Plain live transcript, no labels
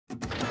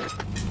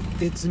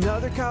It's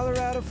another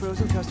Colorado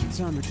frozen custard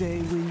summer day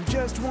when you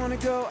just want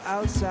to go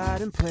outside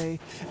and play.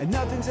 And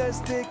nothing's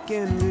as thick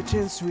and rich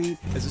and sweet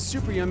as a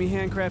super yummy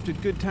handcrafted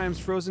Good Times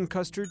frozen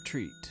custard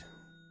treat.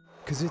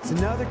 'Cause it's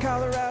another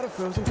Colorado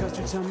frozen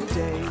custard summer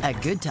day.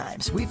 At Good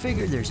Times, we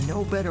figured there's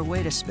no better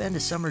way to spend a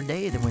summer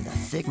day than with a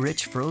thick,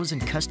 rich frozen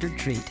custard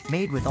treat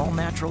made with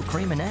all-natural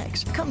cream and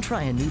eggs. Come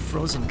try a new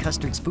Frozen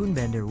Custard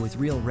Spoonbender with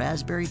real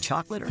raspberry,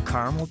 chocolate, or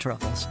caramel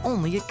truffles.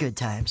 Only at Good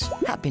Times.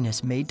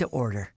 Happiness made to order.